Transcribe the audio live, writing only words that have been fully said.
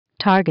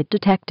Target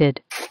detected.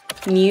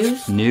 New.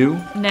 New.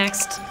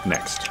 Next.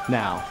 Next.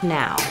 Now.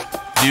 Now.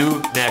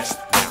 New. Next.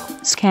 Now.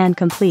 Scan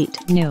complete.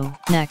 New.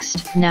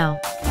 Next. Now.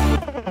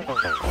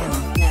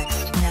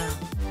 Next. Now.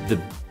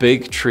 The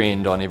big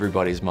trend on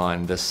everybody's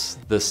mind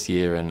this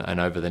year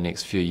and over the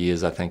next few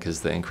years, I think,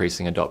 is the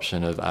increasing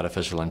adoption of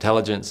artificial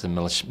intelligence and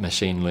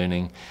machine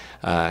learning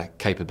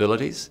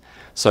capabilities.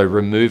 So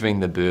removing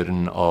the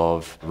burden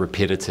of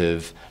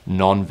repetitive,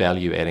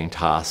 non-value adding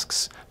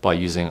tasks by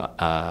using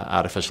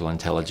artificial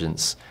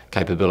intelligence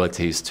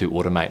capabilities to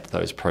automate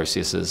those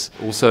processes.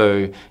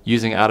 Also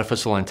using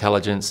artificial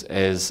intelligence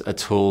as a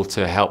tool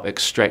to help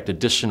extract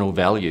additional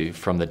value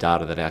from the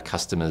data that our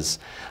customers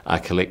are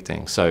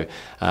collecting. So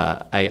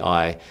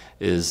AI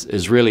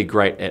is really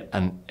great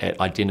at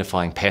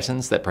identifying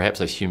patterns that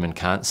perhaps a human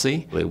can't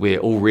see. We're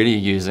already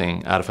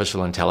using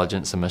artificial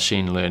intelligence and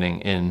machine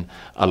learning in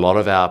a lot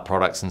of our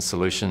products and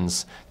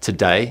solutions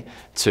today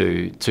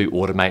to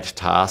automate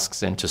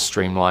tasks and to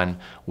streamline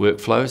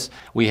workflows.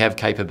 We have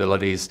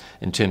capabilities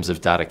in terms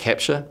of data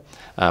capture.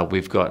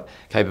 We've got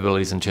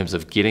capabilities in terms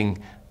of getting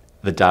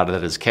the data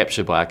that is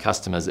captured by our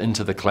customers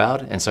into the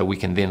cloud, and so we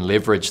can then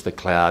leverage the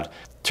cloud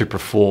to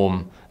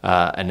perform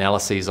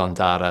analyses on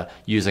data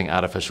using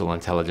artificial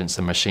intelligence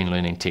and machine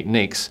learning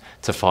techniques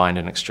to find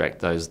and extract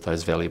those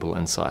valuable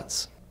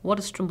insights. What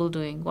is Trimble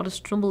doing? What is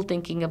Trimble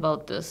thinking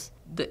about this?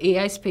 The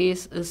AI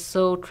space is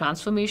so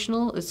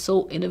transformational, it's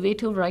so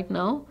innovative right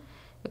now,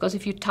 because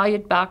if you tie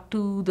it back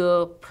to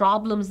the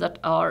problems that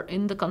are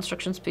in the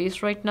construction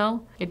space right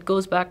now, it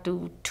goes back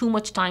to too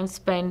much time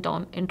spent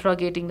on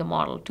interrogating the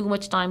model, too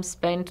much time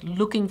spent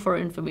looking for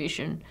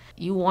information.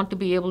 You want to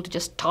be able to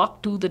just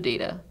talk to the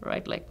data,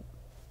 right? Like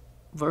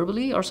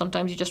verbally, or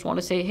sometimes you just want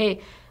to say,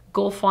 hey,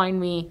 go find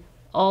me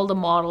all the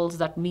models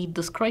that meet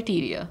this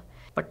criteria.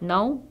 But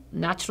now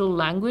natural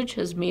language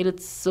has made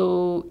it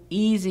so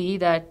easy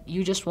that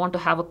you just want to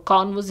have a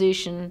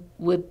conversation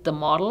with the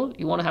model,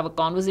 you want to have a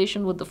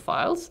conversation with the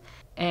files,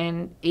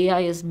 and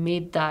AI has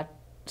made that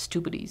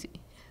stupid easy.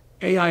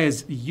 AI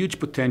has huge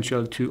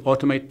potential to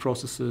automate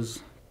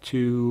processes,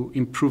 to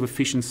improve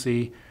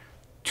efficiency,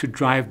 to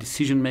drive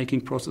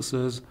decision-making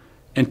processes,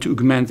 and to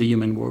augment the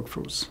human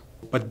workforce.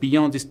 But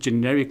beyond this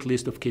generic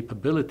list of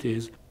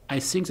capabilities,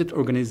 I think that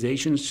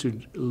organizations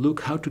should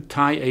look how to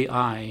tie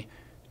AI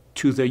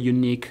to their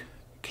unique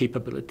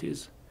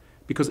capabilities.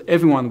 Because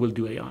everyone will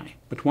do AI.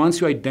 But once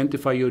you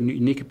identify your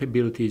unique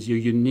capabilities, your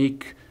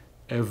unique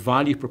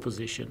value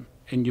proposition,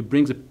 and you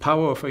bring the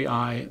power of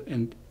AI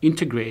and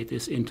integrate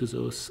this into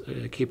those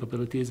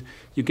capabilities,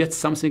 you get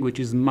something which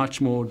is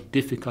much more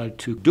difficult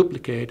to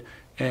duplicate,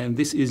 and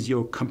this is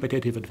your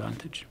competitive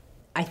advantage.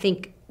 I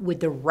think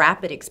with the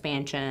rapid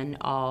expansion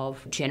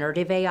of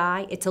generative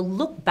AI, it's a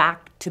look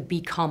back to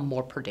become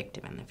more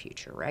predictive in the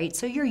future, right?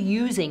 So you're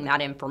using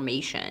that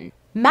information,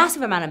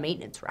 massive amount of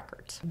maintenance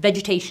records,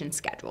 vegetation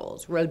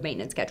schedules, road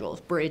maintenance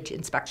schedules, bridge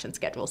inspection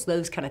schedules,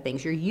 those kind of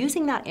things. You're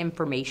using that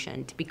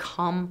information to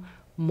become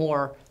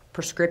more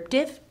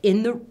prescriptive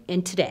in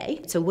today.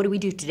 So what do we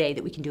do today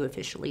that we can do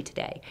efficiently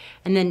today?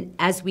 And then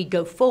as we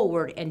go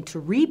forward and to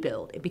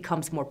rebuild, it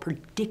becomes more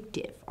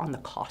predictive on the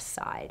cost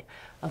side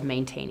of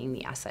maintaining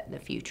the asset in the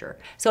future.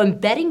 So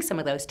embedding some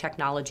of those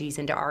technologies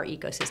into our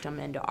ecosystem,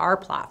 into our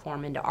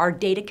platform, into our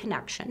data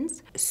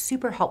connections is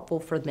super helpful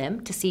for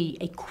them to see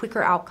a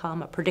quicker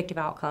outcome, a predictive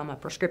outcome, a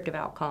prescriptive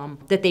outcome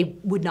that they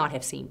would not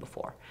have seen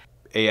before.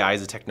 AI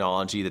is a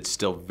technology that's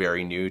still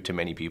very new to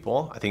many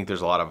people. I think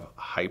there's a lot of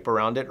hype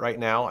around it right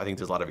now. I think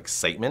there's a lot of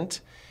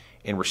excitement,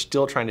 and we're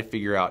still trying to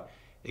figure out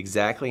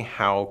exactly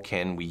how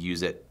can we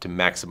use it to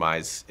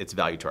maximize its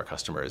value to our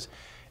customers.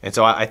 And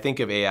so I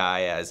think of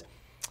AI as,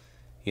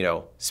 you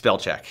know, spell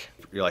check.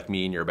 If you're like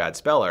me and you're a bad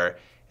speller,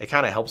 it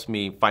kind of helps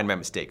me find my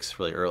mistakes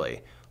really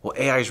early. Well,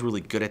 AI is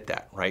really good at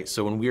that, right?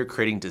 So when we're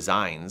creating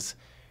designs,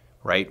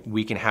 right,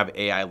 we can have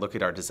AI look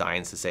at our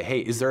designs to say,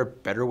 hey, is there a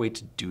better way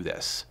to do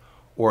this?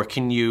 Or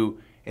can you,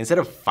 instead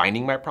of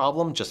finding my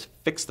problem, just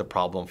fix the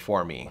problem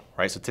for me,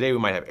 right? So today we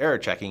might have error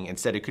checking,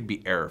 instead it could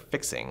be error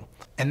fixing.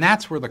 And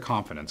that's where the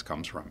confidence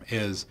comes from,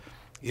 is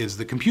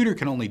the computer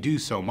can only do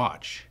so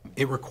much.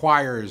 It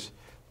requires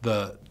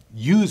the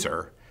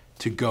user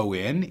to go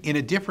in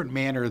a different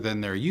manner than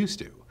they're used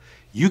to.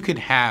 You can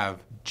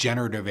have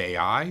generative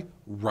AI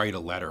write a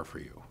letter for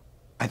you.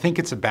 I think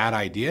it's a bad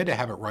idea to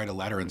have it write a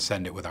letter and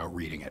send it without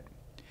reading it.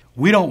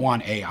 We don't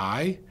want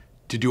AI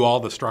to do all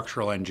the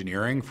structural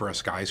engineering for a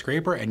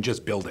skyscraper and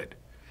just build it,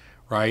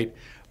 right?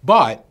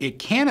 But it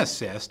can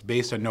assist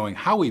based on knowing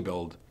how we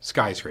build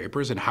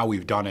skyscrapers and how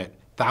we've done it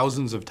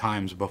thousands of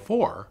times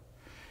before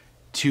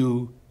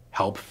to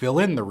help fill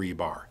in the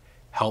rebar,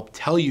 help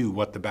tell you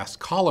what the best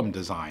column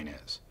design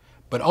is.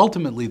 But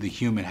ultimately, the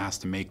human has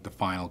to make the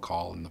final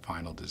call and the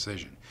final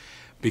decision,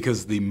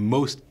 because the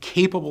most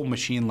capable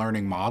machine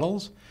learning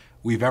models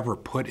we've ever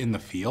put in the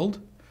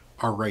field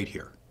are right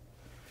here.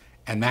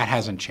 And that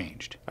hasn't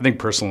changed. I think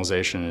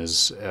personalization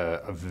is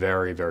a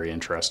very, very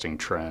interesting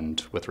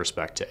trend with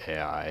respect to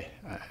AI.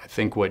 I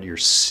think what you're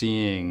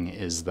seeing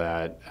is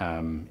that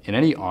in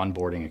any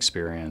onboarding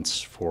experience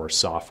for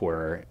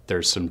software,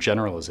 there's some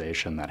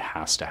generalization that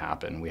has to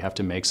happen. We have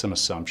to make some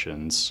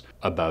assumptions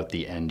about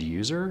the end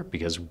user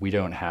because we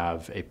don't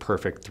have a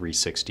perfect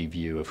 360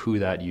 view of who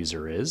that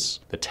user is,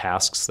 the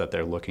tasks that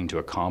they're looking to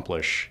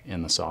accomplish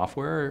in the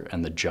software,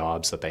 and the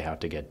jobs that they have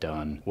to get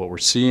done. What we're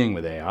seeing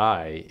with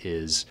AI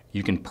is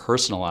you can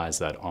personalize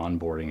that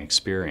onboarding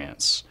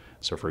experience.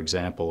 So for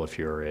example, if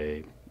you're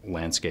a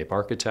landscape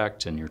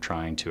architect and you're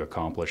trying to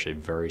accomplish a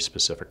very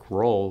specific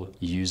role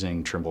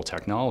using Trimble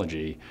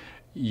technology,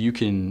 you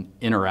can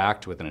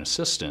interact with an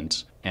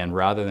assistant, and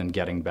rather than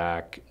getting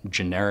back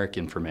generic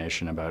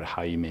information about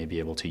how you may be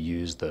able to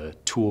use the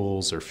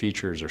tools or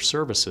features or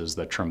services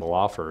that Trimble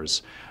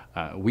offers,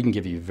 we can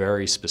give you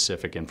very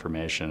specific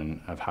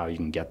information of how you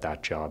can get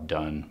that job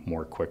done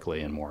more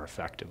quickly and more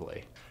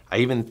effectively. I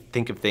even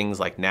think of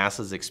things like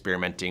NASA's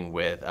experimenting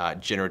with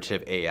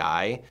generative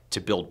AI to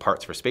build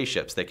parts for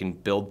spaceships. They can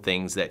build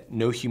things that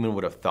no human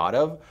would have thought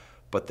of,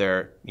 but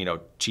they're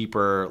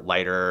cheaper,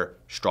 lighter,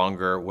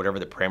 stronger, whatever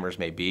the parameters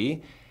may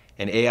be.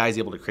 And AI is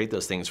able to create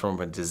those things. From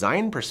a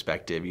design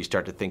perspective, you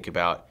start to think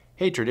about,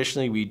 hey,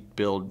 traditionally we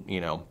build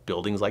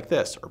buildings like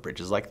this or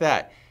bridges like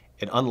that.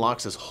 It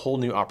unlocks this whole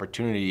new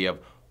opportunity of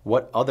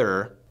what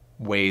other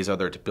ways are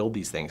there to build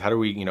these things? How do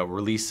we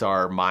release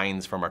our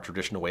minds from our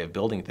traditional way of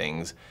building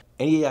things?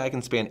 Any AI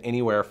can span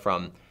anywhere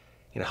from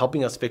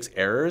helping us fix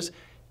errors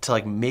to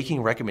like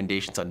making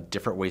recommendations on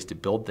different ways to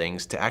build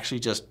things, to actually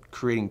just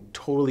creating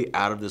totally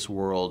out of this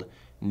world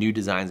new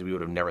designs we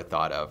would have never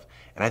thought of.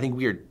 And I think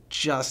we are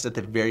just at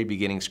the very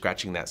beginning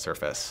scratching that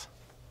surface.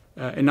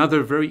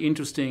 Another very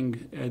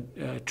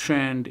interesting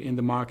trend in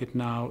the market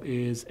now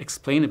is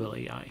explainable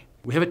AI.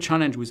 We have a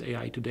challenge with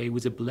AI today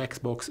with a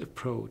black box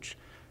approach.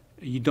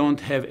 You don't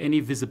have any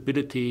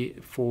visibility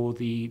for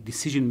the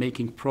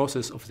decision-making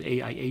process of the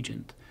AI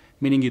agent,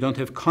 meaning you don't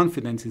have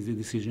confidence in the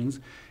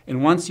decisions.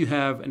 And once you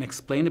have an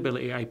explainable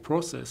AI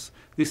process,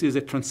 this is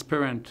a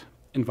transparent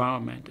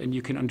environment, and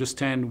you can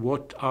understand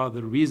what are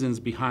the reasons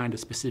behind the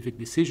specific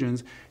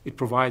decisions. It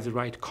provides the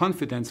right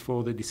confidence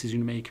for the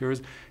decision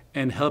makers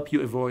and help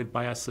you avoid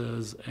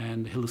biases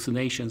and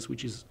hallucinations,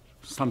 which is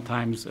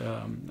sometimes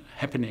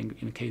happening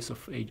in the case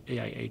of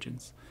AI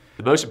agents.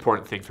 The most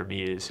important thing for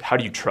me is how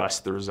do you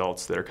trust the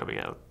results that are coming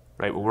out,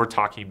 right? When we're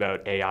talking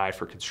about AI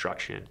for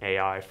construction,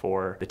 AI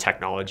for the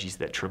technologies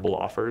that Trimble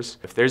offers,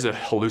 if there's a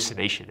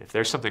hallucination, if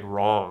there's something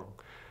wrong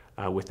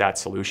with that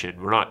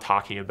solution, we're not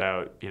talking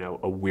about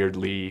a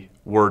weirdly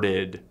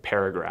worded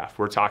paragraph.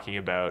 We're talking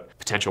about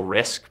potential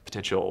risk,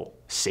 potential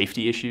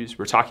safety issues.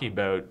 We're talking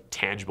about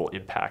tangible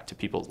impact to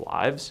people's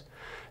lives.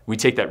 We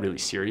take that really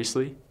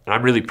seriously. And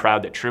I'm really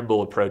proud that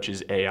Trimble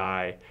approaches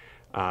AI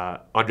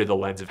under the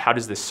lens of how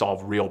does this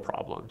solve real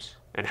problems?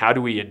 And how do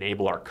we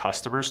enable our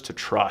customers to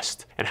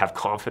trust and have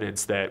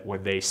confidence that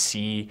when they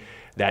see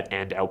that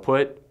end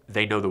output,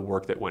 they know the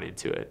work that went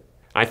into it.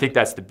 I think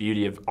that's the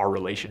beauty of our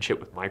relationship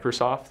with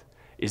Microsoft,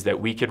 is that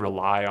we can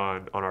rely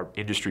on our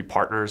industry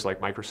partners like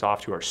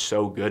Microsoft, who are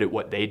so good at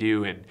what they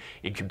do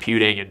in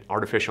computing and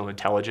artificial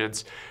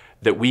intelligence,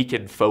 that we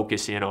can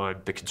focus in on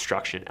the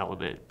construction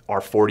element, our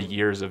 40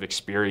 years of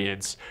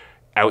experience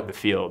out in the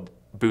field,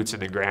 boots in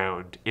the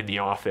ground, in the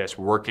office,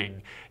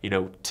 working,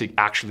 to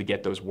actually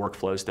get those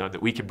workflows done,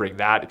 that we can bring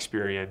that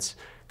experience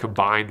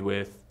combined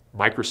with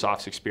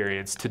Microsoft's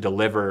experience to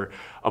deliver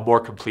a more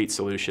complete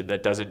solution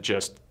that doesn't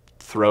just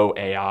throw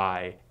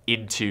AI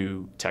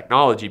into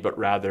technology, but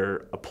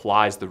rather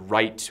applies the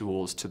right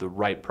tools to the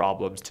right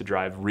problems to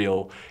drive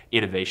real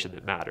innovation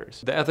that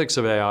matters. The ethics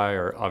of AI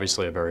are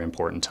obviously a very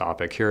important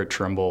topic. Here at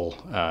Trimble,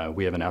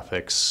 we have an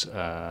ethics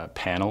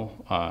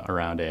panel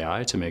around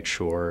AI to make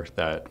sure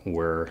that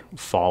we're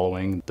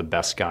following the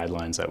best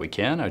guidelines that we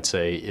can. I'd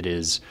say it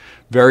is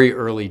very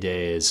early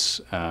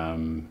days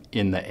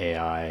in the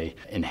AI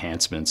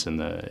enhancements in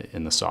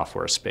the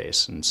software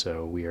space, and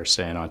so we are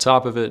staying on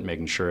top of it,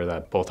 making sure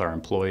that both our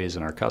employees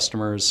and our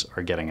customers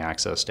are getting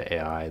access to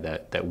AI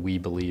that we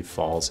believe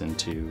falls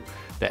into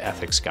the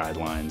ethics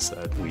guidelines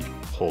that we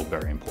hold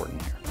very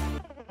important here.